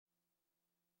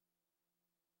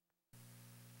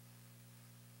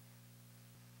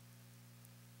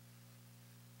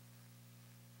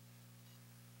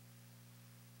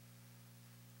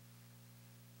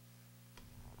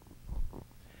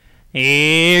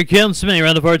Here comes Smitty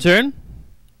around the fourth turn.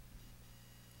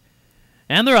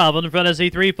 And they're off in front of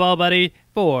C3, followed by the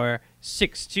 4,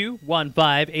 6, 2, 1,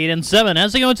 5, 8, and 7.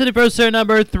 As they go into the first turn,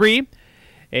 number 3,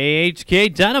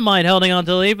 AHK Dynamite holding on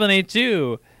to the lead on the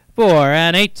 2, 4,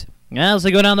 and 8. As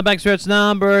they go down the backstretch,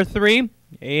 number 3,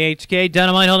 AHK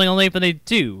Dynamite holding on the lead on the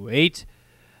 2, 8,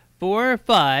 4,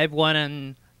 5, 1,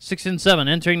 and 6, and 7.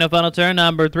 Entering the final turn,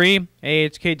 number 3,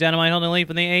 AHK Dynamite holding the lead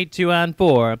on the 8, 2, and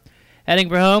 4. Heading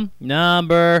for home,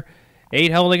 number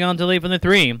 8 holding on to the lead from the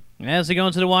 3. As they go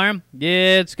into the wire,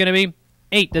 it's going to be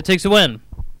 8 that takes the win.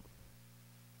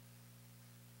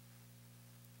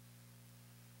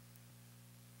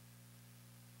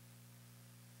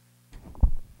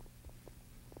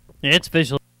 It's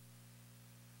official.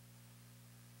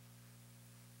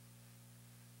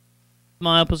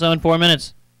 Mile per zone, 4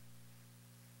 minutes.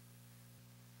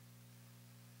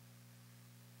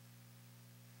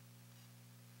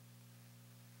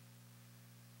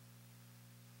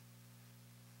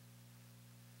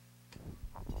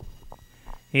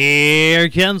 Here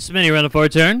comes Smitty around the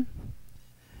fourth turn.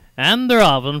 And they're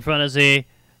off in front of the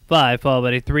 5, followed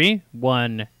by the 3,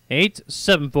 1, 8,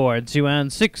 7, 4, 2,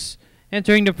 and 6.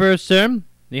 Entering the first turn,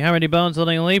 the Harmony Bones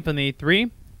holding a lead from the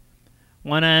 3,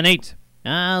 1, and 8.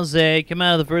 As they come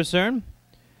out of the first turn,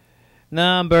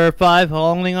 number 5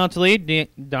 holding on to lead.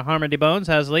 The Harmony Bones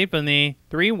has a lead from the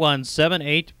 3, 1, 7,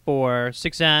 8, 4,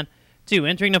 6, and 2.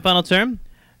 Entering the final turn,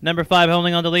 number 5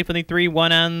 holding on to lead from the 3,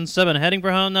 1, and 7. Heading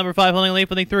for home, number 5 holding lead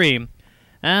from the 3.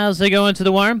 As they go into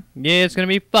the wire, it's going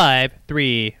to be 5,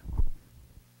 3.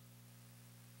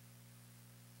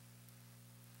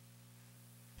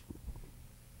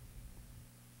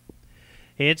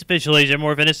 It's official, Asia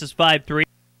Moore finishes 5, 3.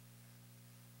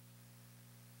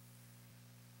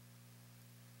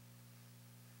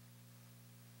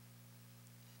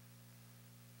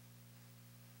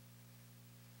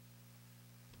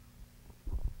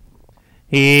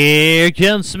 Here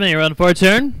comes Smitty around the fourth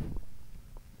turn.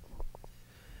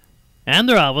 And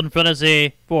they're off in front of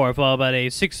the 4, followed by a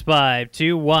 6, 5,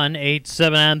 2, 1, 8,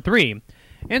 7, and 3.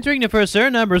 Entering the first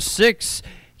turn, number 6,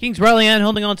 Kings Riley Ann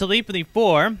holding on to lead for the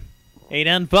 4, 8,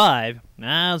 and 5.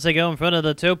 As they go in front of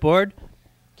the tote board,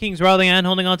 Kings Riley Ann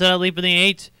holding on to that lead for the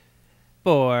 8,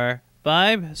 4,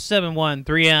 5, 7, 1,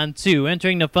 3, and 2.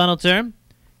 Entering the final turn,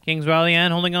 Kings Riley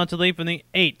Ann holding on to lead from the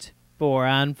 8, 4,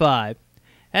 and 5.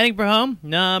 Heading for home,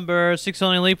 number 6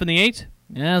 holding lead from the 8.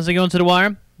 As they go into the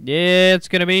wire, it's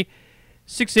going to be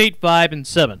 6, 8, 5, and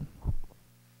 7.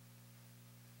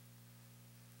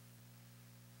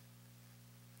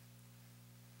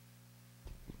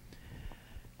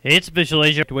 It's official,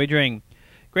 Asia wagering.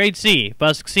 Grade C,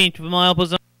 bus 16 to the mile per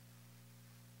zone.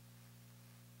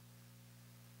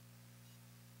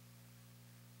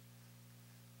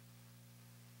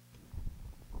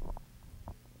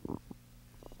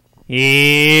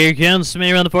 Here comes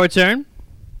Smitty around the fourth turn.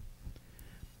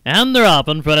 And they're up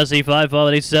in front of C5,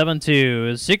 followed by 7,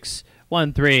 2, 6,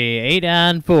 1, 3, 8,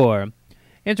 and 4.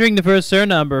 Entering the first turn,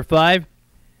 number 5,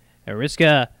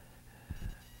 Ariska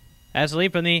has a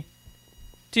lead from the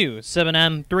 2, 7,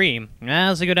 and 3.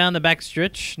 As they go down the back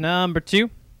stretch, number 2,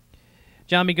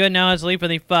 John B. Good now has a lead from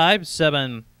the 5,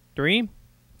 7, 3,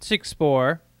 6,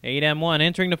 4, 8, and 1.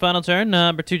 Entering the final turn,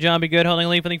 number 2, John B. Good holding a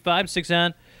lead from the 5, 6,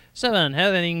 and 7.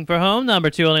 Heading for home, number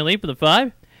 2 holding a lead for the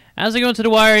 5. As they go into the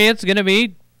wire, it's going to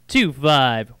be 2,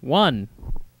 5, 1.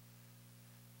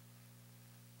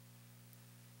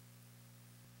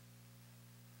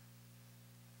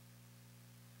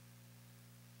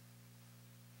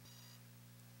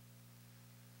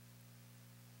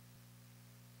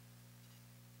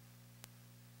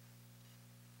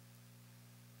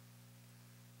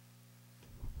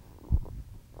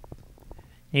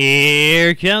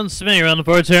 Here comes Smitty around the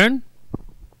fourth turn.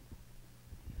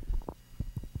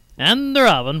 And they're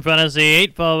off in front of the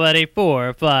 8, followed by a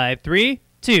 4, 5, 3,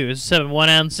 2, 7, 1,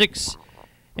 and 6.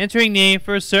 Entering the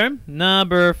first turn,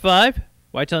 number 5,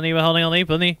 Whitetail Neva holding on lead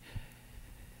from the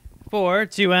 4,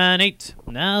 2, and 8.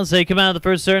 Now as they come out of the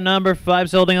first turn, number 5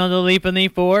 is holding on to the lead from the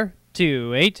 4,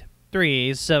 2, 8,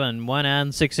 3, 7, 1,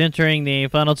 and 6. Entering the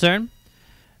final turn,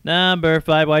 number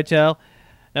 5, Whitetail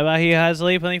Navahi has the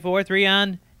lead from the 4, 3,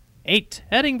 and 8.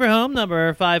 Heading for home,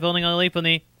 number 5 holding on the lead from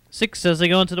the 6 as they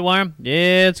go into the wire.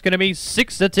 It's going to be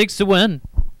 6 that takes the win.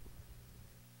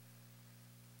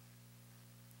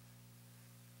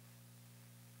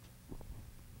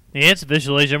 It's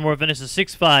official, Asia Moore finishes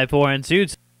 6, 5, 4, and 2.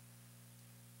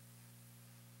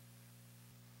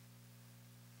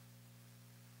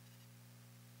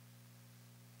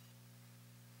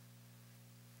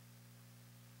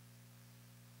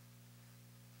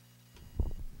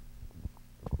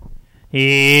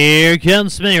 Here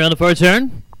comes Smitty on the fourth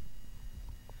turn.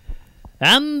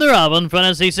 And they're up in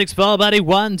front of C6 followed by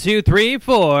 1, 2, 3,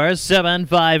 4, 7,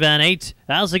 5, and 8.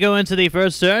 As they go into the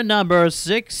first turn, number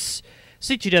 6.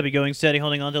 CGW going steady,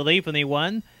 holding on to the lead from the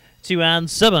 1, 2, and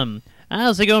 7.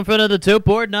 As they go in front of the top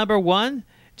board, number 1.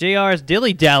 JR's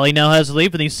Dilly Dally now has the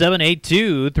lead for the 7, 8,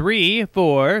 2, 3,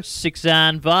 4, 6,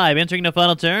 and 5. Entering the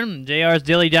final turn, JR's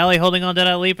Dilly Dally holding on to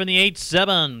that lead from the 8,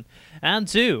 7, and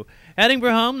 2. Heading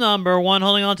for home, number 1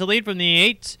 holding on to lead from the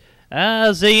 8.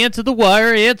 As they enter the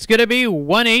wire, it's going to be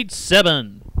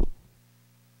 187.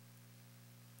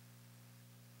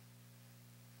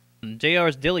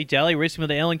 JR's Dilly Dally racing with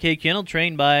the L&K Kennel,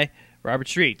 trained by Robert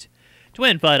Street. To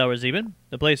win $5 even,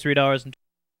 the place $3.